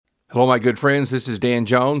Hello, my good friends. This is Dan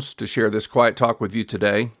Jones to share this quiet talk with you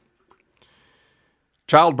today.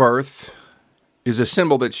 Childbirth is a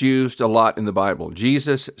symbol that's used a lot in the Bible.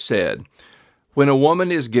 Jesus said, "When a woman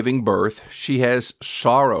is giving birth, she has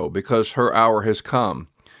sorrow because her hour has come.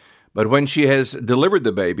 But when she has delivered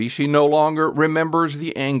the baby, she no longer remembers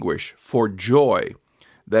the anguish for joy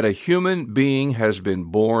that a human being has been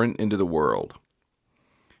born into the world."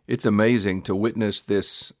 It's amazing to witness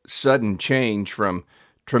this sudden change from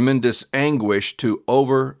tremendous anguish to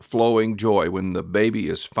overflowing joy when the baby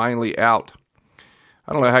is finally out.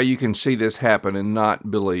 I don't know how you can see this happen and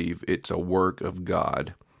not believe it's a work of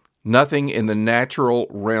God. Nothing in the natural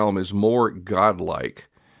realm is more godlike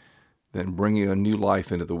than bringing a new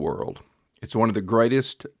life into the world. It's one of the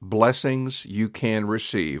greatest blessings you can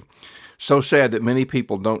receive. So sad that many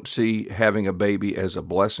people don't see having a baby as a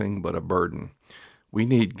blessing but a burden. We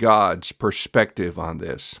need God's perspective on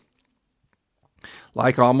this.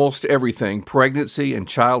 Like almost everything, pregnancy and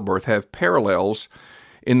childbirth have parallels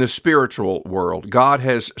in the spiritual world. God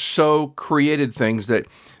has so created things that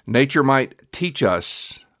nature might teach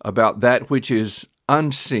us about that which is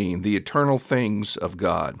unseen, the eternal things of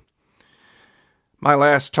God. My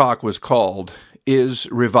last talk was called, "Is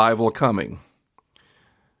Revival Coming?"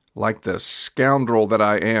 Like the scoundrel that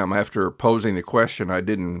I am, after posing the question, I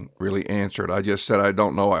didn't really answer it. I just said, I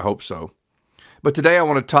don't know, I hope so. But today I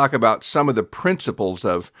want to talk about some of the principles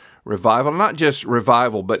of revival, not just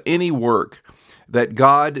revival, but any work that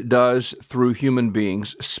God does through human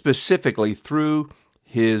beings, specifically through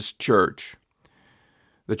His church.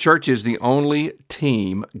 The church is the only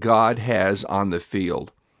team God has on the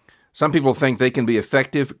field. Some people think they can be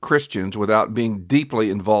effective Christians without being deeply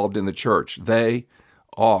involved in the church. They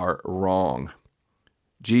are wrong.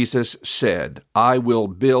 Jesus said, "I will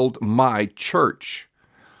build my church,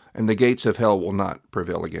 and the gates of hell will not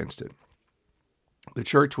prevail against it." The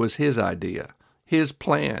church was His idea, His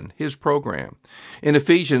plan, His program. In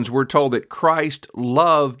Ephesians, we're told that Christ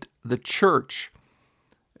loved the church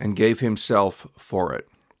and gave Himself for it.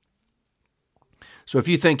 So if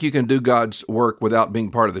you think you can do God's work without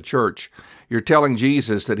being part of the church, you're telling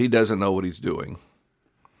Jesus that He doesn't know what He's doing.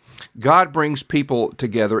 God brings people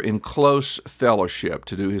together in close fellowship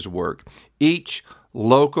to do His work. Each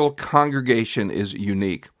local congregation is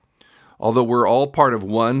unique. Although we're all part of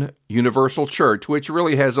one universal church, which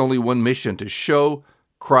really has only one mission: to show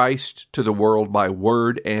Christ to the world by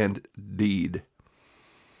word and deed.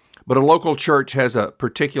 But a local church has a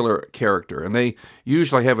particular character, and they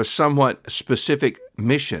usually have a somewhat specific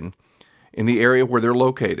mission in the area where they're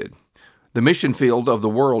located. The mission field of the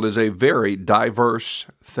world is a very diverse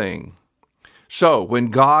thing. So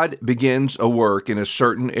when God begins a work in a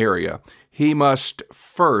certain area, He must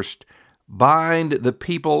first bind the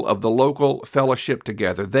people of the local fellowship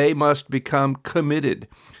together. They must become committed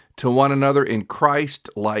to one another in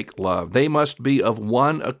Christ-like love. They must be of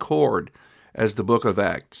one accord, as the book of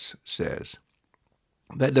Acts says.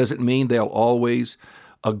 That doesn't mean they'll always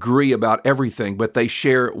agree about everything, but they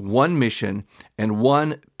share one mission and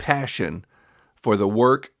one passion for the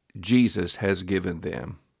work Jesus has given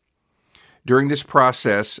them. During this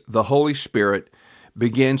process, the Holy Spirit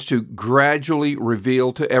begins to gradually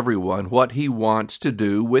reveal to everyone what He wants to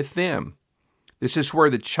do with them. This is where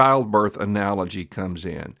the childbirth analogy comes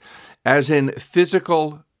in. As in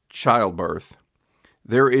physical childbirth,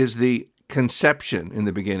 there is the conception in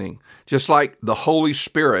the beginning. Just like the Holy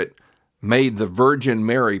Spirit made the Virgin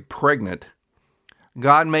Mary pregnant,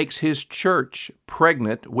 God makes His church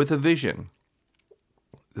pregnant with a vision.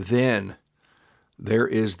 Then there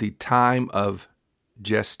is the time of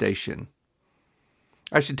gestation.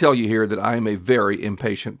 I should tell you here that I am a very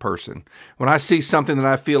impatient person. When I see something that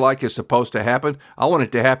I feel like is supposed to happen, I want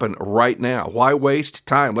it to happen right now. Why waste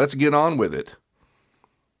time? Let's get on with it.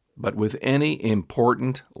 But with any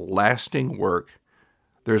important, lasting work,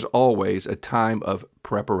 there's always a time of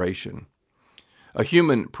preparation. A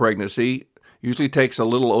human pregnancy usually takes a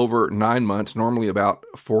little over 9 months, normally about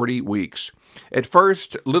 40 weeks. At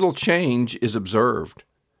first, little change is observed.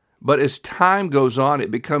 But as time goes on,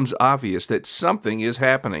 it becomes obvious that something is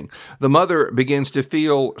happening. The mother begins to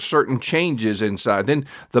feel certain changes inside. Then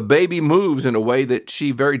the baby moves in a way that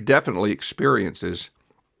she very definitely experiences.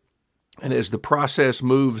 And as the process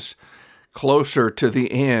moves closer to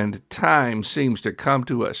the end, time seems to come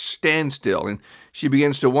to a standstill, and she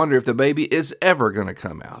begins to wonder if the baby is ever going to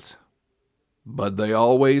come out. But they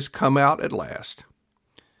always come out at last.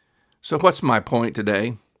 So what's my point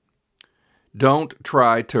today? Don't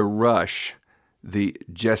try to rush the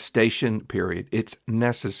gestation period. It's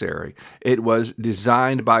necessary. It was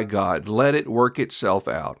designed by God. Let it work itself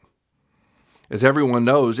out. As everyone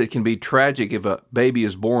knows, it can be tragic if a baby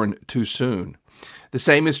is born too soon. The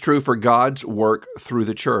same is true for God's work through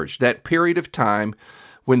the church. That period of time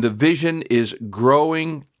when the vision is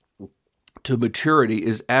growing to maturity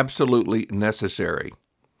is absolutely necessary.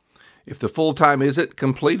 If the full time isn't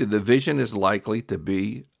completed, the vision is likely to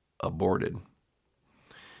be aborted.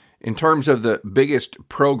 In terms of the biggest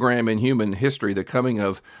program in human history, the coming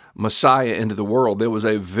of Messiah into the world, there was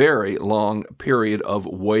a very long period of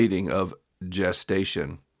waiting, of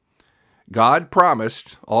gestation. God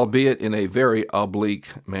promised, albeit in a very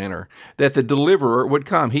oblique manner, that the deliverer would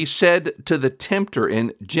come. He said to the tempter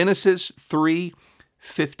in Genesis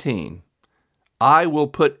 3:15, I will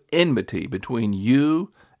put enmity between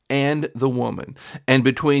you and the woman, and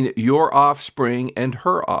between your offspring and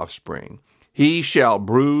her offspring. He shall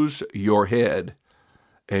bruise your head,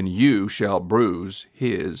 and you shall bruise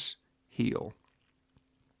his heel.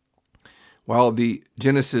 While the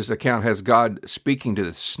Genesis account has God speaking to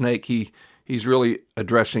the snake, he's really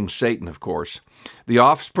addressing Satan, of course. The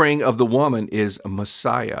offspring of the woman is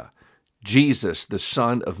Messiah, Jesus, the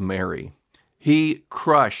son of Mary. He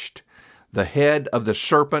crushed the head of the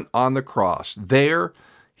serpent on the cross. There,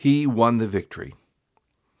 he won the victory.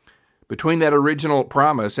 Between that original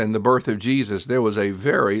promise and the birth of Jesus, there was a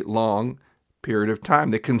very long period of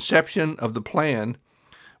time. The conception of the plan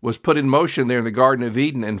was put in motion there in the Garden of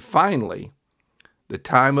Eden, and finally, the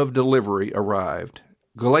time of delivery arrived.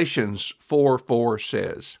 Galatians 4:4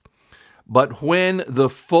 says, But when the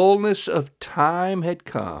fullness of time had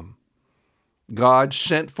come, God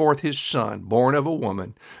sent forth his Son, born of a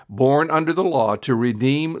woman, born under the law, to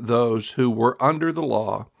redeem those who were under the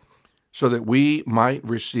law, so that we might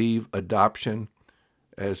receive adoption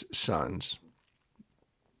as sons.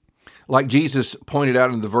 Like Jesus pointed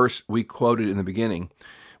out in the verse we quoted in the beginning,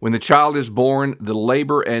 when the child is born, the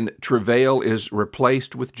labor and travail is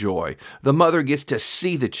replaced with joy. The mother gets to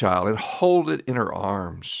see the child and hold it in her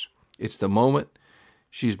arms. It's the moment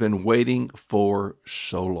she's been waiting for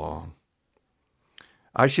so long.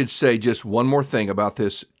 I should say just one more thing about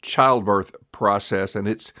this childbirth process and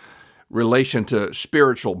its relation to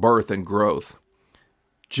spiritual birth and growth.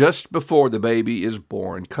 Just before the baby is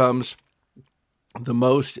born comes the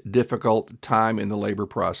most difficult time in the labor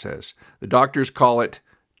process. The doctors call it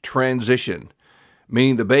transition,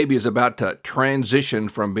 meaning the baby is about to transition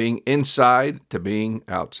from being inside to being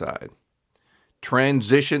outside.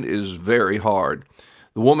 Transition is very hard.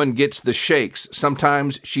 The woman gets the shakes.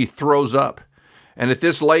 Sometimes she throws up. And at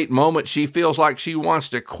this late moment, she feels like she wants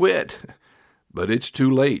to quit. But it's too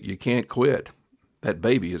late. You can't quit. That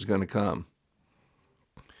baby is going to come.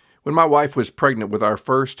 When my wife was pregnant with our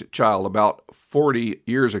first child about 40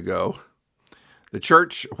 years ago, the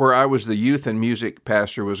church where I was the youth and music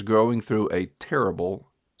pastor was going through a terrible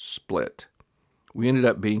split. We ended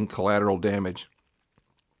up being collateral damage.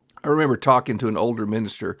 I remember talking to an older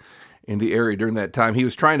minister in the area during that time. He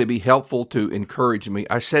was trying to be helpful to encourage me.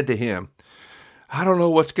 I said to him, I don't know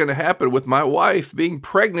what's going to happen with my wife being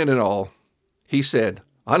pregnant and all. He said,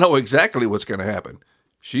 I know exactly what's going to happen.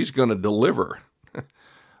 She's going to deliver.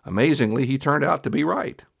 Amazingly, he turned out to be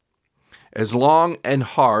right. As long and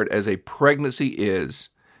hard as a pregnancy is,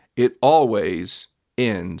 it always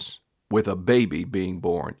ends with a baby being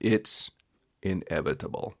born. It's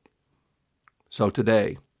inevitable. So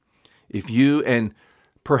today, if you and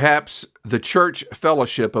perhaps the church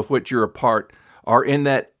fellowship of which you're a part are in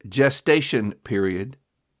that gestation period,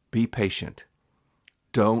 be patient.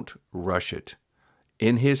 Don't rush it.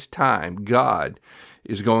 In his time, God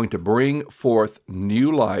is going to bring forth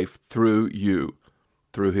new life through you,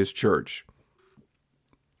 through his church.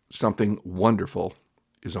 Something wonderful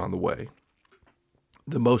is on the way.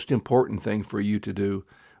 The most important thing for you to do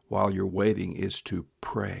while you're waiting is to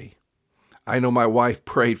pray. I know my wife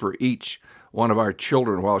prayed for each one of our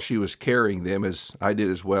children while she was carrying them, as I did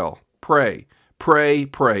as well. Pray, pray,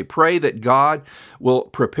 pray. Pray that God will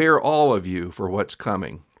prepare all of you for what's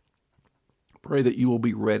coming. Pray that you will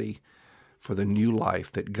be ready for the new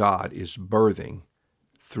life that God is birthing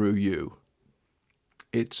through you.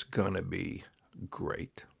 It's going to be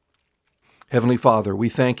great. Heavenly Father, we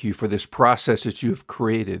thank you for this process that you have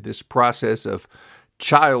created, this process of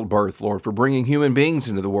childbirth, Lord, for bringing human beings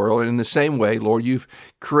into the world. And in the same way, Lord, you've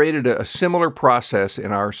created a similar process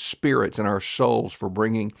in our spirits and our souls for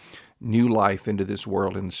bringing new life into this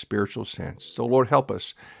world in the spiritual sense. So, Lord, help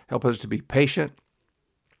us. Help us to be patient.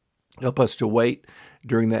 Help us to wait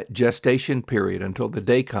during that gestation period until the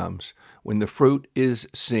day comes when the fruit is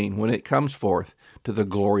seen, when it comes forth to the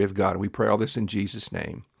glory of God. We pray all this in Jesus'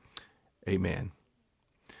 name. Amen.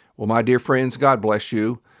 Well, my dear friends, God bless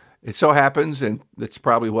you. It so happens, and that's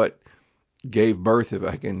probably what gave birth, if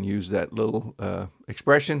I can use that little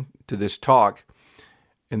expression, to this talk,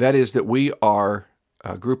 and that is that we are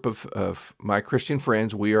a group of my Christian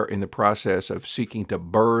friends. We are in the process of seeking to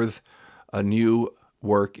birth a new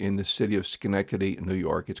work in the city of Schenectady, New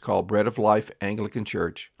York. It's called Bread of Life Anglican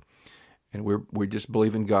Church, and we just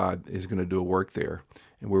believing God is going to do a work there,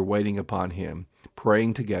 and we're waiting upon Him,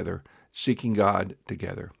 praying together, seeking God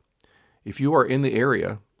together. If you are in the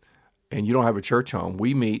area and you don't have a church home,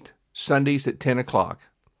 we meet Sundays at 10 o'clock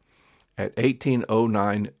at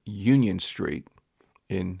 1809 Union Street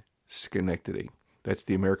in Schenectady. That's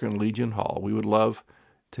the American Legion Hall. We would love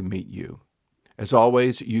to meet you. As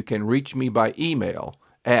always, you can reach me by email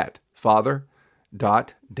at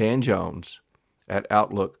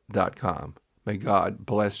father.danjones@outlook.com. May God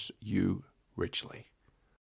bless you richly.